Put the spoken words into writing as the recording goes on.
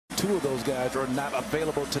two of those guys are not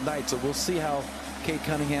available tonight. So we'll see how Cade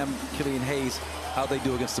Cunningham, Killian Hayes, how they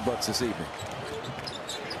do against the Bucks this evening.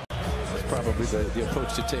 That's probably the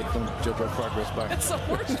approach to take. Don't judge our progress by. It's the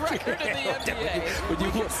worst record in the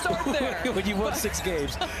NBA. When you won 6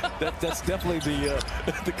 games, that's definitely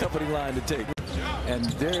the company line to take. And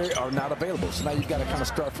they are not available. So now you've got to kind of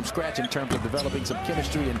start from scratch in terms of developing some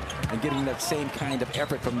chemistry and getting that same kind of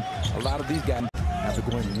effort from a lot of these guys. After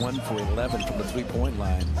going 1 for 11 from the three-point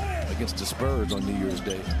line against the Spurs on New Year's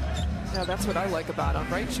Day. Yeah, that's what I like about him,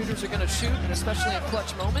 right? Shooters are going to shoot, and especially in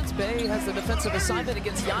clutch moments. Bay has the defensive assignment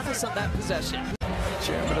against Giannis on that possession.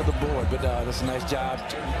 Chairman of the board, but that's a nice job.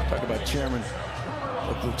 Talk about chairman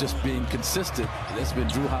of just being consistent. That's been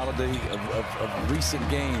Drew Holiday of recent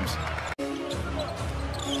games.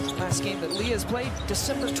 Last game that Lee has played,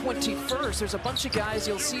 December 21st. There's a bunch of guys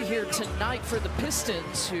you'll see here tonight for the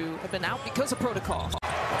Pistons who have been out because of protocol.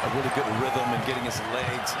 A really good rhythm and getting his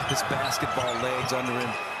legs, his basketball legs under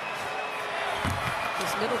him.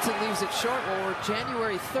 As Middleton leaves it short, well, we're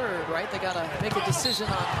January 3rd, right? They got to make a decision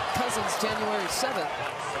on Cousins January 7th.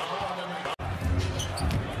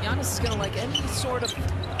 Giannis is going to like any sort of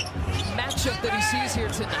matchup that he sees here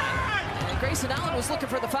tonight. And Grayson Allen was looking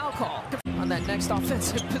for the foul call on that next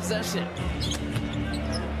offensive possession.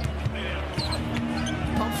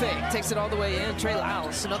 Pump fake, takes it all the way in. Trey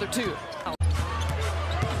Lyles, another 2.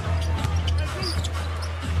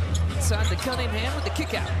 Inside to Cunningham with the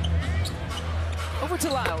kick out. Over to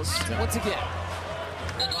Lyles once again.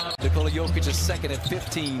 Nikola Jokic is second at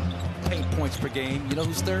 15 paint points per game. You know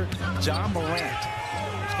who's third? John Morant.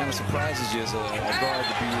 Which kind of surprises you as a guard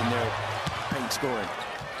to be in there paint scoring.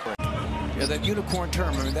 Yeah, that unicorn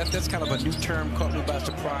term, I mean, that's kind of a new term, caught me by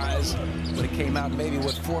surprise when it came out maybe,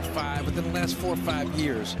 4 or 5, within the last 4 or 5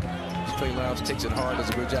 years. Trey Lyles takes it hard, does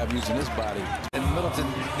a great job using his body. And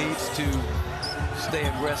Middleton needs to stay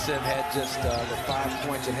aggressive, had just the 5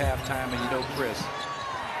 points at halftime, and you know Chris,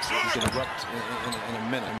 he can erupt in a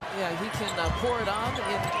minute. Yeah, he can pour it on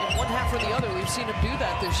in one half or the other. We've seen him do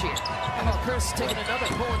that this year. How about Chris taking another,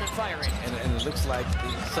 pulling and firing? And it looks like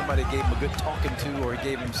somebody gave him a good talking to, or he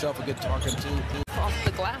gave himself a good talking to. Off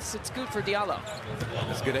the glass, it's good for Diallo.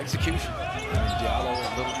 That's good execution. Diallo,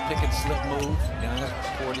 a little pick and slip move. Giannis,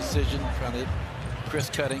 poor decision, trying to hit Chris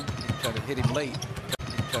cutting, trying to hit him late.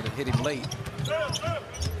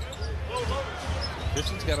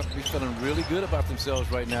 Pistons got to be feeling really good about themselves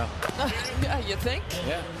right now. Yeah, you think?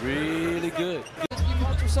 Yeah, really good. You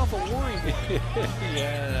bought yourself a worry.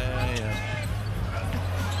 Yeah.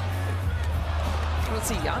 Let's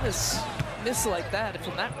see Giannis miss like that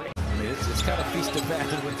from that range. I mean, it's kind of feast and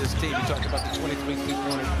famine with this team. You talked about the 23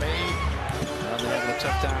 3-pointers made. Now they're having a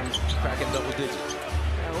tough time cracking double digits.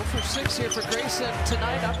 0 for 6 here for Grayson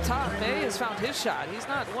tonight up top. May has found his shot. He's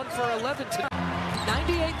not 1 for 11 tonight.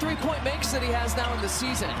 98 three-point makes that he has now in the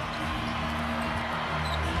season.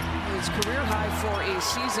 His career high for a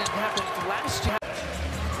season happened last year.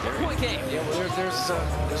 4-point game. Yeah, well,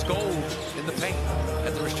 there's gold in the paint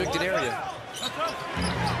at the restricted area.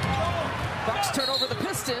 Bucks turn over the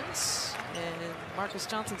Pistons, and Marcus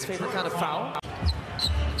Johnson's favorite kind of foul.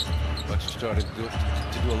 Bucks are starting to do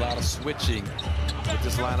a lot of switching with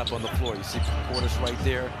this lineup on the floor. You see Portis right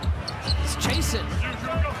there. He's chasing.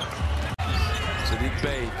 Sadiq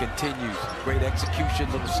Bey continues. Great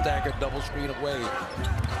execution, little staggered double screen away.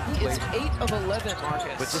 He is 8 of 11,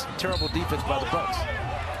 Marcus. But just terrible defense by the Bucks.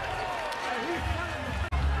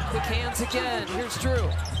 Quick hands again. Here's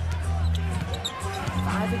Drew.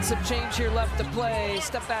 5 and some change here left to play.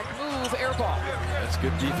 Step back move, air ball. That's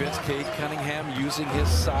good defense. Cade Cunningham using his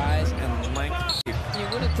size and length. You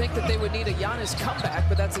wouldn't think that they would need a Giannis comeback,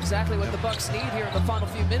 but that's exactly what the Bucks need here in the final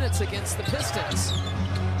few minutes against the Pistons.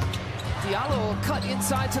 Diallo will cut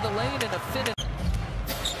inside to the lane and a finish.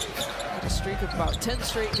 Had a streak of about 10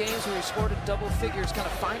 straight games where he scored in double figures, kind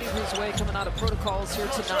of finding his way coming out of protocols here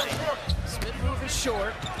tonight. Smith move is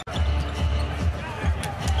short.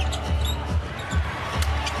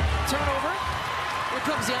 Turnover. Here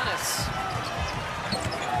comes Giannis.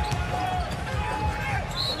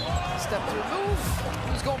 Step through move.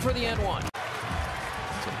 He's going for the N1.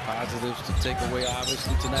 Some positives to take away,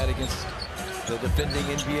 obviously, tonight against the defending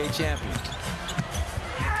NBA champions.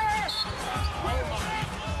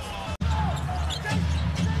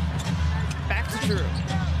 Back to Drew.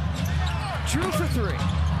 Drew for 3.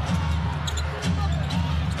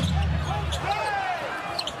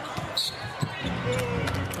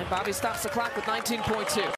 And Bobby stops the clock with 19.2.